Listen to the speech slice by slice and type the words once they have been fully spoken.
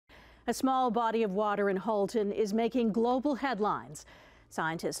A small body of water in Halton is making global headlines.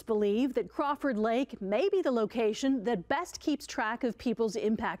 Scientists believe that Crawford Lake may be the location that best keeps track of people's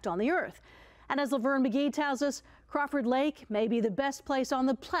impact on the Earth. And as Laverne McGee tells us, Crawford Lake may be the best place on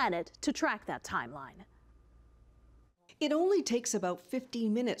the planet to track that timeline. It only takes about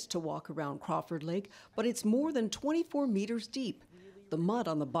 15 minutes to walk around Crawford Lake, but it's more than 24 meters deep. The mud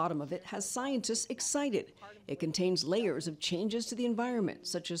on the bottom of it has scientists excited. It contains layers of changes to the environment,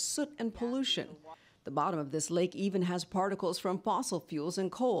 such as soot and pollution. The bottom of this lake even has particles from fossil fuels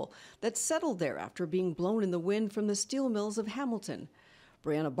and coal that settled there after being blown in the wind from the steel mills of Hamilton.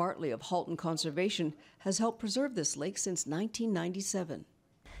 Brianna Bartley of Halton Conservation has helped preserve this lake since 1997.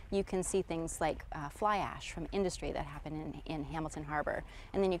 You can see things like fly ash from industry that happened in Hamilton Harbor.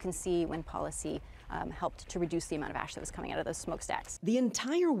 And then you can see when policy helped to reduce the amount of ash that was coming out of those smokestacks. The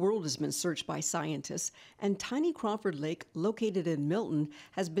entire world has been searched by scientists, and tiny Crawford Lake, located in Milton,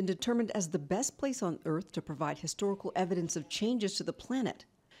 has been determined as the best place on Earth to provide historical evidence of changes to the planet.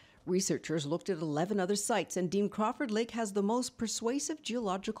 Researchers looked at 11 other sites and deemed Crawford Lake has the most persuasive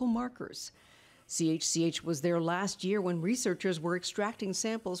geological markers. CHCH was there last year when researchers were extracting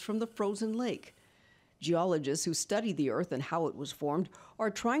samples from the frozen lake. Geologists who study the Earth and how it was formed are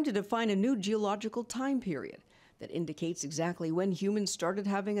trying to define a new geological time period that indicates exactly when humans started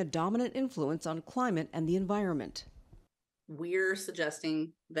having a dominant influence on climate and the environment. We're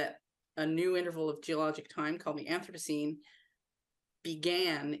suggesting that a new interval of geologic time called the Anthropocene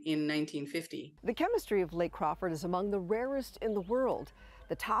began in 1950. The chemistry of Lake Crawford is among the rarest in the world.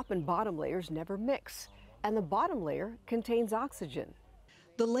 The top and bottom layers never mix, and the bottom layer contains oxygen.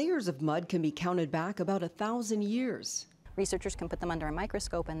 The layers of mud can be counted back about 1,000 years. Researchers can put them under a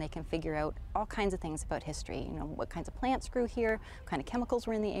microscope and they can figure out all kinds of things about history. You know, what kinds of plants grew here, what kind of chemicals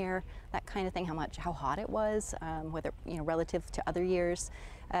were in the air, that kind of thing, how hot it was, whether, relative to other years,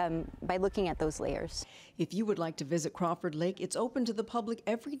 by looking at those layers. If you would like to visit Crawford Lake, it's open to the public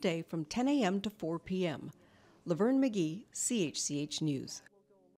every day from 10 a.m. to 4 p.m. Laverne McGee, CHCH News.